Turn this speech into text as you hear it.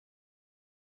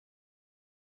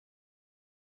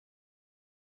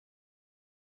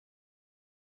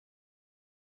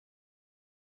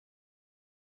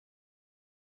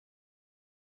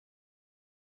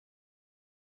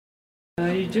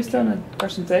You just done a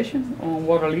presentation on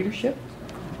water leadership,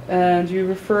 and you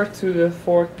referred to the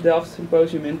fourth Delft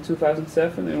Symposium in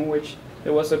 2007, in which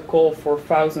there was a call for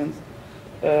 1,000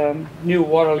 new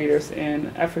water leaders in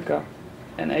Africa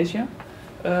and Asia.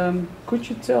 Could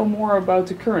you tell more about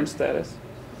the current status?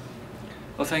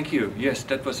 Well, thank you. Yes,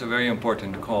 that was a very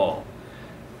important call.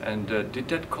 And did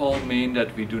that call mean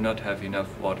that we do not have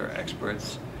enough water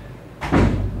experts?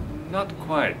 Not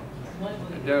quite.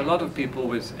 There are a lot of people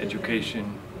with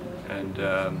education and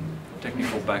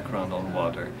technical background on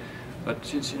water. But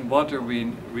since in water we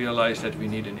realize that we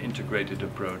need an integrated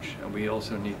approach, and we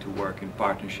also need to work in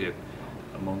partnership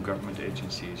among government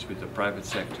agencies, with the private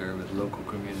sector, with local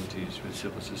communities, with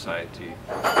civil society.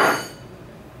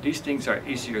 These things are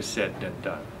easier said than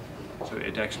done. So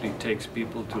it actually takes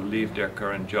people to leave their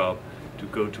current job to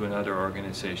go to another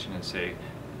organization and say,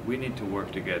 we need to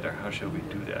work together, how shall we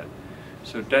do that?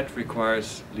 So that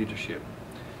requires leadership.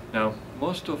 Now,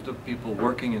 most of the people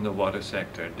working in the water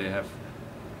sector, they have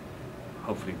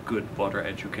hopefully good water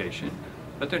education,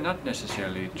 but they're not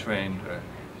necessarily trained or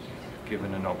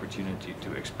given an opportunity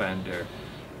to expand their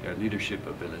leadership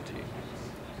ability.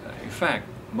 In fact,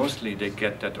 mostly they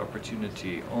get that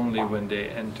opportunity only when they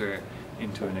enter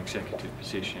into an executive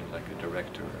position like a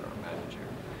director or a manager.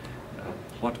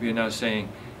 What we are now saying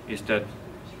is that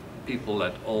people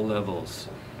at all levels,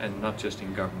 and not just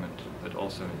in government, but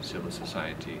also in civil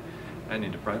society and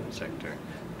in the private sector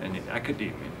and in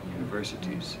academia, in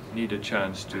universities, need a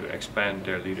chance to expand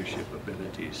their leadership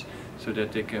abilities so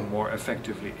that they can more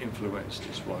effectively influence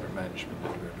this water management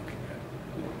that we're looking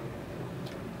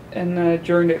at. And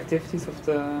during the activities of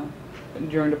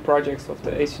during the projects of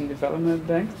the Asian Development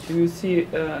Bank, do you see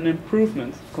an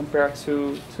improvement compared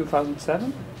to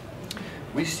 2007?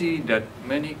 We see that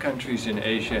many countries in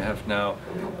Asia have now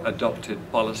adopted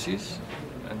policies,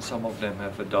 and some of them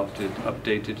have adopted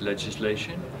updated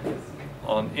legislation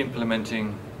on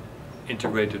implementing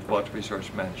integrated water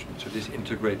resource management, so this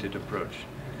integrated approach.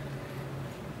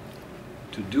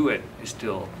 To do it is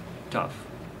still tough,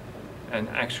 and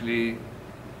actually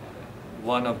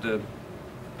one of the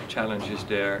challenges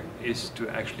there is to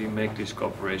actually make this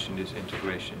cooperation, this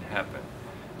integration happen.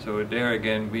 So there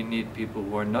again, we need people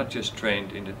who are not just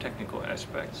trained in the technical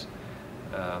aspects,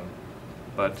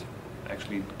 but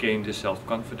actually gain the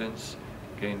self-confidence,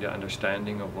 gain the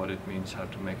understanding of what it means, how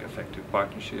to make effective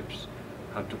partnerships,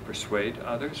 how to persuade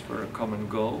others for a common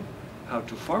goal, how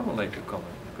to formulate a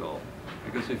common goal.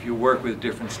 Because if you work with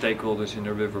different stakeholders in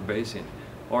a river basin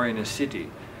or in a city,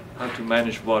 how to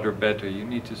manage water better, you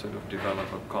need to sort of develop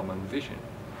a common vision.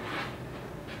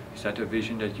 Is that a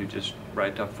vision that you just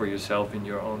write up for yourself in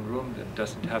your own room that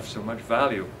doesn't have so much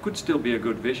value? Could still be a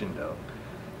good vision though.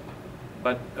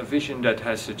 But a vision that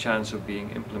has a chance of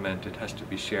being implemented has to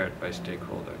be shared by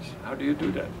stakeholders. How do you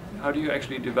do that? How do you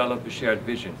actually develop a shared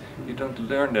vision? You don't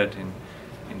learn that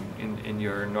in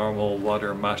your normal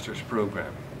water master's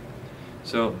program.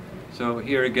 So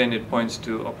here again it points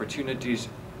to opportunities,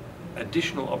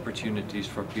 additional opportunities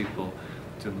for people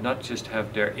to not just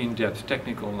have their in-depth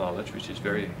technical knowledge, which is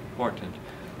very important,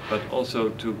 but also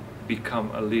to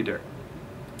become a leader.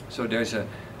 So there's a,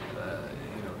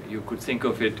 you could think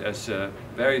of it as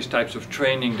various types of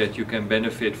training that you can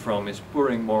benefit from is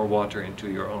pouring more water into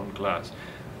your own glass.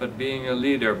 But being a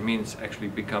leader means actually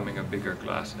becoming a bigger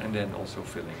glass and then also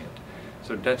filling it.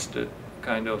 So that's the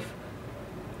kind of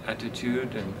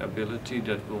attitude and ability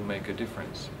that will make a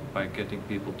difference by getting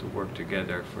people to work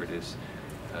together for this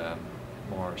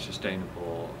more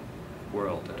sustainable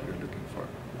world that we're looking for.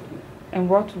 And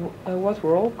what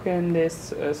role can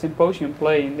this symposium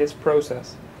play in this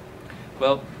process?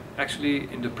 Well,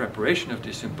 actually in the preparation of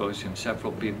this symposium,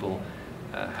 several people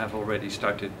have already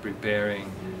started preparing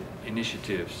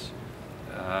initiatives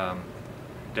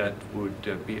that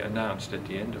would be announced at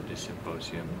the end of this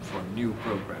symposium for new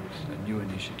programs and new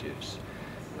initiatives.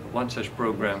 One such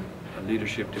program, a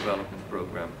leadership development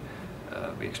program,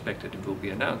 we expect that it will be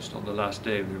announced on the last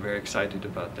day. We're very excited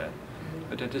about that.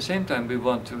 But at the same time, we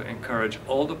want to encourage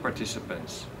all the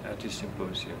participants at this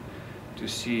symposium to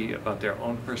see about their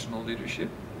own personal leadership.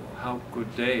 How could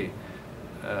they,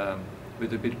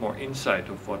 with a bit more insight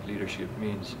of what leadership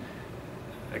means,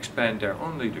 expand their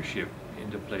own leadership in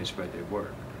the place where they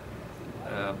work?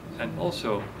 And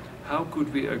also, how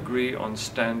could we agree on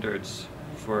standards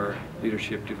for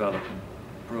leadership development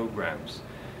programs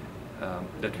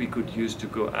that we could use to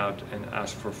go out and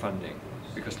ask for funding?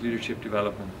 Because leadership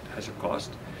development has a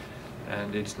cost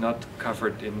and it's not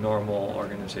covered in normal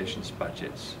organizations'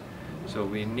 budgets. So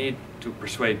we need to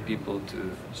persuade people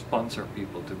to sponsor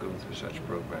people to go through such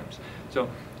programs. So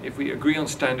if we agree on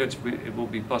standards, it will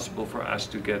be possible for us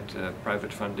to get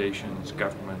private foundations,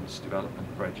 governments,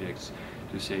 development projects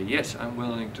to say, yes, I'm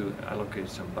willing to allocate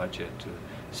some budget to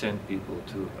send people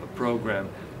to a program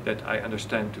that I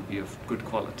understand to be of good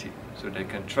quality, so they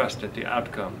can trust that the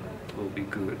outcome will be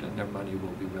good and their money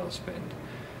will be well spent.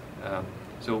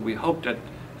 So we hope that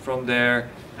from there,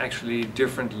 actually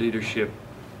different leadership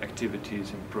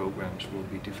activities and programs will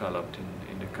be developed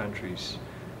in the countries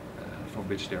from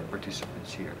which they are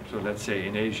participants here. So let's say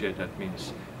in Asia, that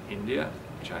means India,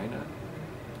 China,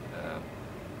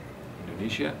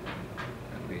 Indonesia,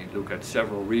 and we look at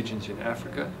several regions in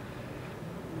Africa.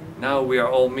 Now we are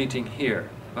all meeting here,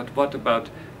 but what about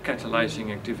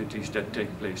catalyzing activities that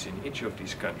take place in each of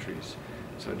these countries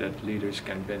so that leaders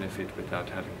can benefit without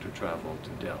having to travel to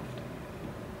Delft?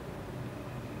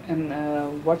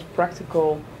 And what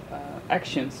practical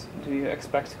actions do you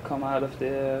expect to come out of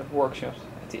the workshops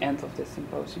at the end of this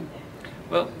symposium?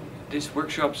 Well, these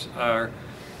workshops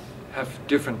have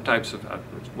different types of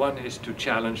outputs. One is to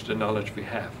challenge the knowledge we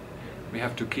have. We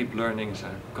have to keep learning, it's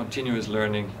a continuous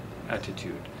learning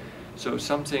attitude. So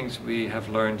some things we have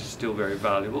learned still very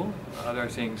valuable, other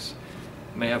things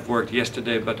may have worked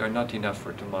yesterday but are not enough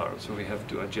for tomorrow, so we have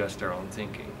to adjust our own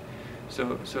thinking.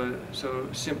 So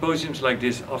symposiums like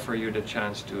this offer you the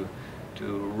chance to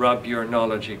rub your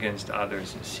knowledge against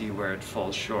others and see where it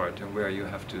falls short and where you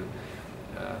have to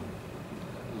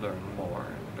learn more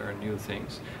and learn new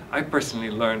things. I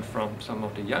personally learned from some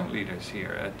of the young leaders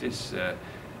here at this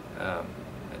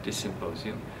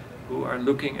symposium, who are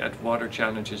looking at water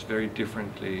challenges very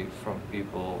differently from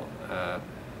people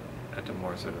at a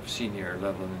more sort of senior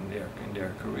level in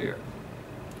their career.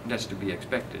 That's to be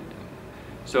expected.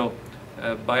 So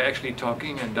by actually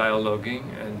talking and dialoguing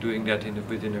and doing that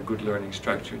within a good learning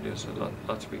structure, there's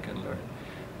lots we can learn.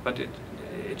 But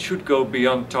it should go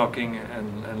beyond talking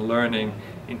and learning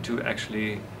into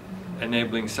actually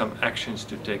enabling some actions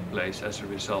to take place as a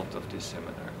result of this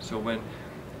seminar. So when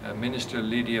Minister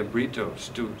Lydia Brito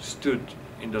stood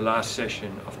in the last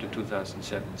session of the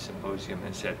 2007 symposium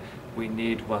and said, we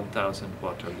need 1,000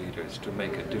 water leaders to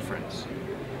make a difference.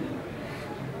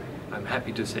 I'm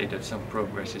happy to say that some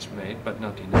progress is made, but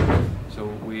not enough. So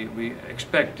we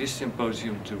expect this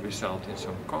symposium to result in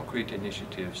some concrete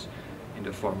initiatives in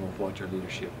the form of water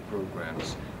leadership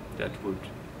programs that would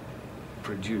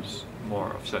produce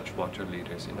more of such water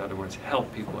leaders. In other words,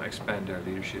 help people expand their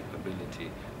leadership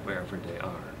ability wherever they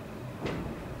are.